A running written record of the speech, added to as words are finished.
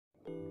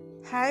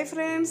Hi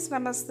friends,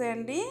 నమస్తే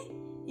అండి.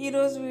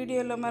 ఈరోజు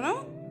వీడియోలో మనం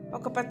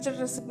ఒక పచ్చడి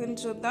రెసిపీని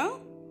చూద్దాం.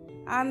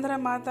 ఆంధ్ర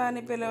మాత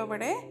అని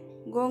పిలువబడే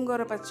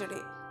గోంగూర పచ్చడి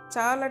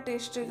చాలా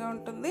టేస్టీగా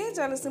ఉంటుంది.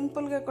 చాలా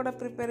సింపుల్గా కూడా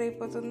ప్రిపేర్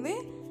అయిపోతుంది.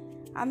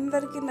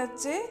 అందరికీ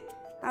నచ్చే,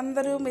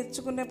 అందరూ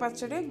మెచ్చుకునే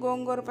పచ్చడి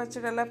గోంగూర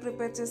పచ్చడి ఎలా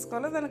ప్రిపేర్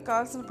చేసుకోవాలో దానికి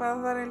కావాల్సిన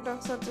పదార్థాలు ఏంటో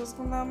ఒకసారి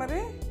చూసుకుందాం.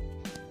 మరి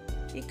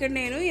ఇక్కడ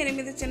నేను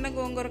 8 చిన్న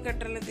గోంగూర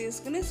కట్టలు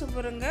తీసుకుని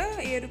శుభ్రంగా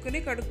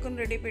ఏరుకుని కడుక్కొని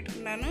రెడీ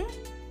పెట్టుకున్నాను.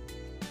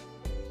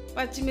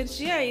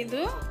 పచ్చిమిర్చి 5,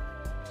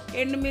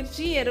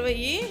 ఎండుమిర్చి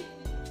 20,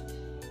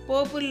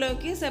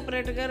 పోపుల్లోకి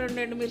సెపరేట్గా 2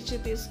 ఎండుమిర్చి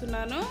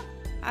తీసుకున్నాను.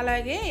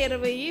 అలాగే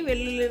 20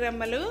 వెల్లుల్లి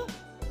రెమ్మలు,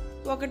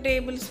 1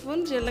 టేబుల్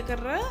స్పూన్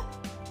జీలకర్ర,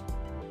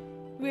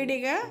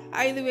 విడిగా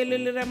 5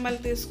 వెల్లుల్లి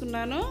రెమ్మలు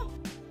తీసుకున్నాను.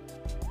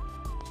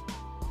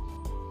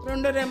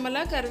 2 రెమ్మల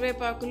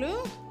కరివేపాకులు,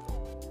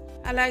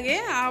 అలాగే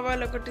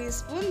ఆవాలు 1 టీ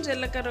స్పూన్,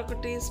 జీలకర్ర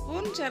 1 టీ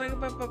స్పూన్,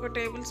 శనగపప్పు 1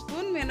 టేబుల్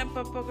స్పూన్,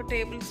 మినపప్పు 1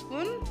 టేబుల్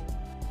స్పూన్,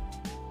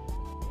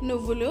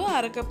 నువ్వులు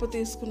 1/2 కప్పు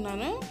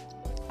తీసుకున్నాను.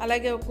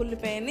 అలాగే 1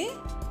 ఉల్లిపాయని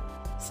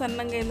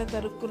సన్నంగా ఇలా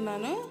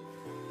తరుక్కున్నాను.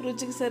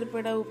 రుచికి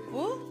సరిపడా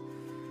ఉప్పు,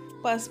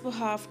 పసుపు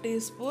 1/2 టీ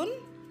స్పూన్,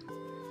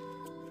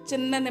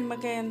 చిన్న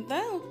నిమ్మకాయ అంత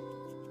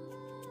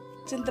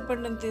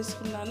చింతపండుని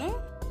తీసుకున్నాను.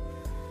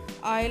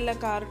 ఆయిల్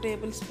 6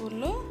 టేబుల్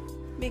స్పూన్లు.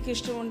 మీకు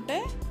ఇష్టం ఉంటే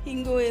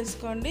ఇంగు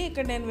వేసుకోండి,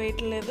 ఇక్కడ నేను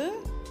వేయట్లేదు.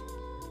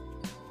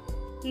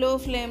 లో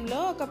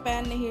ఫ్లేమ్లో ఒక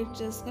ప్యాన్ని హీట్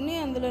చేసుకుని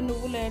అందులో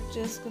నువ్వులు యాడ్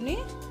చేసుకుని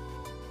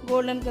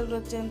గోల్డెన్ కలర్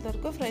వచ్చేంత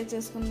వరకు ఫ్రై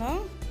చేసుకుందాం.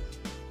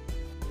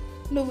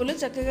 నువ్వులు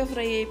చక్కగా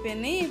ఫ్రై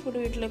అయిపోయినాయి. ఇప్పుడు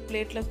వీటిలో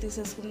ప్లేట్లోకి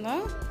తీసేసుకుందాం.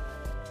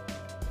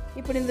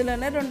 ఇప్పుడు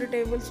ఇందులోనే 2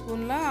 టేబుల్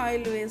స్పూన్ల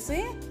ఆయిల్ వేసి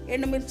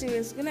ఎండుమిర్చి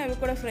వేసుకుని అవి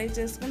కూడా ఫ్రై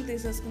చేసుకుని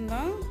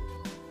తీసేసుకుందాం.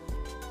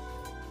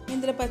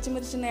 ఇందులో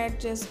పచ్చిమిర్చిని యాడ్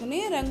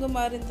చేసుకుని రంగు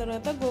మారిన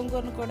తర్వాత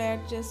గోంగూరను కూడా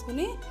యాడ్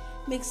చేసుకుని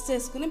మిక్స్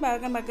చేసుకుని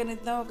బాగా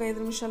మగ్గనిద్దాం. ఒక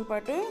 5 నిమిషాల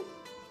పాటు.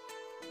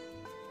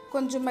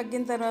 కొంచెం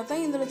మగ్గిన తర్వాత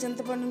ఇందులో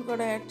చింతపండుని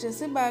కూడా యాడ్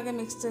చేసి బాగా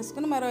మిక్స్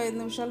చేసుకుని మరో 5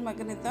 నిమిషాలు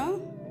మగ్గనిద్దాం.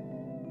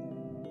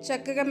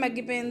 చక్కగా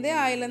మగ్గిపోయింది,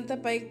 ఆయిల్ అంతా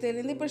పైకి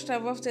తేలింది. ఇప్పుడు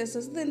స్టవ్ ఆఫ్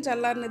చేసేసి దీన్ని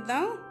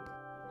చల్లారనిద్దాం.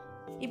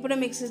 ఇప్పుడు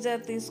మిక్సీ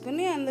జార్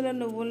తీసుకుని అందులో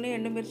నువ్వుల్ని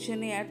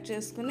ఎండుమిర్చిని యాడ్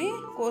చేసుకుని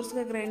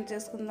కోర్సుగా గ్రైండ్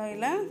చేసుకుందాం.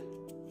 ఇలా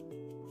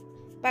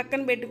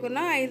పక్కన పెట్టుకున్న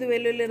 5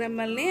 వెల్లుల్లి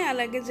రెమ్మల్ని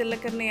అలాగే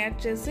జీలకర్రని యాడ్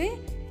చేసి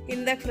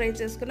ఇందాక ఫ్రై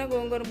చేసుకున్న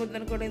గోంగూర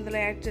ముద్దను కూడా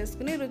ఇందులో యాడ్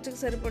చేసుకుని రుచికి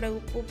సరిపడా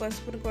ఉప్పు,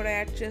 పసుపుని కూడా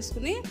యాడ్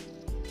చేసుకుని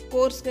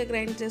కోర్స్గా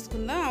గ్రైండ్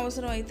చేసుకుందాం.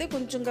 అవసరం అయితే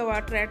కొంచెంగా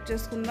వాటర్ యాడ్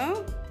చేసుకుందాం.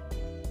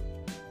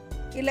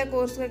 ఇలా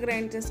కోర్స్గా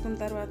గ్రైండ్ చేసుకున్న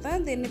తర్వాత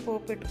దీన్ని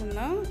పోపు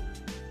పెట్టుకుందాం.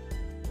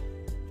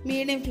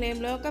 మీడియం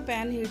ఫ్లేమ్లో ఒక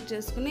ప్యాన్ హీట్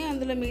చేసుకుని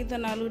అందులో మిగతా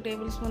 4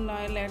 టేబుల్ స్పూన్ల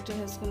ఆయిల్ యాడ్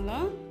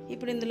చేసుకుందాం.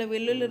 ఇప్పుడు ఇందులో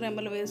వెల్లుల్లి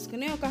రెమ్మలు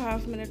వేసుకుని ఒక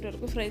 1/2 మినిట్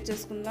వరకు ఫ్రై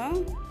చేసుకుందాం.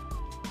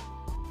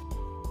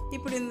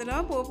 ఇప్పుడు ఇందులో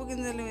పోపు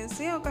గింజలు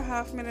వేసి ఒక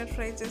 1/2 మినిట్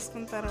ఫ్రై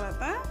చేసుకున్న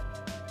తర్వాత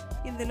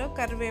ఇందులో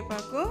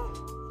కరివేపాకు,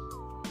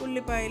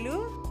 ఉల్లిపాయలు,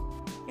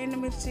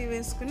 ఎండుమిర్చి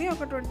వేసుకుని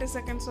ఒక 20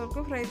 సెకండ్స్ వరకు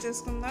ఫ్రై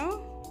చేసుకుందాం.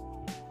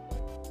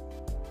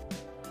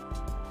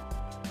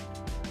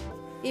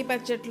 ఈ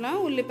పచ్చడిలో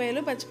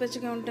ఉల్లిపాయలు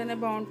పచ్చిపచ్చిగా ఉంటేనే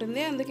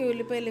బాగుంటుంది. అందుకే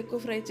ఉల్లిపాయలు ఎక్కువ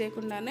ఫ్రై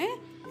చేయకుండానే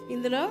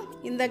ఇందులో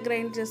ఇందాక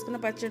గ్రైండ్ చేసుకున్న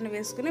పచ్చడిని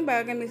వేసుకుని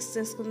బాగా మిక్స్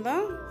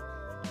చేసుకుందాం.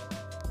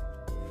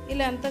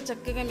 ఇలా అంతా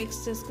చక్కగా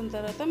మిక్స్ చేసుకున్న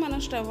తర్వాత మనం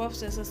స్టవ్ ఆఫ్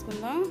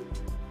చేసేసుకుందాం.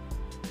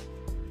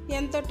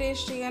 ఎంతో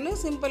టేస్టీగాను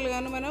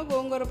సింపుల్గాను మనం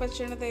గోంగూర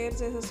పచ్చడిని తయారు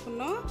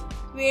చేసేసుకున్నాం.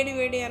 వేడి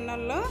వేడి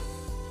అన్నంలో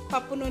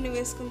పప్పు నూనె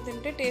వేసుకుని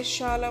తింటే టేస్ట్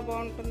చాలా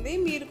బాగుంటుంది.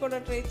 మీరు కూడా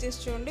ట్రై చేసి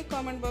చూడండి.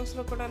 కామెంట్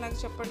బాక్స్లో కూడా నాకు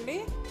చెప్పండి.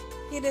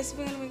 ఈ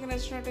రెసిపీ మీకు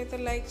నచ్చినట్టయితే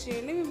లైక్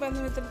చేయండి, మీ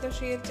బంధుమిత్రులతో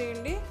షేర్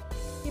చేయండి.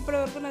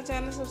 ఇప్పటివరకు నా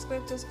ఛానల్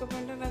సబ్స్క్రైబ్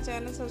చేసుకోకపోతే నా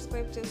ఛానల్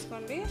సబ్స్క్రైబ్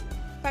చేసుకోండి.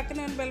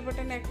 పక్కనే బెల్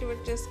బటన్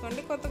యాక్టివేట్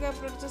చేసుకోండి. కొత్తగా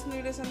అప్లోడ్ చేసిన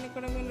వీడియోస్ అన్నీ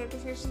కూడా మీ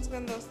నోటిఫికేషన్స్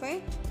కింద వస్తాయి.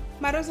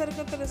 మరో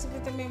సరికొత్త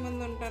రెసిపీతో మీ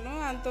ముందు ఉంటాను.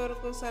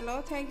 అంతవరకు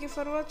సెలవు. Thank you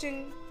for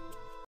watching.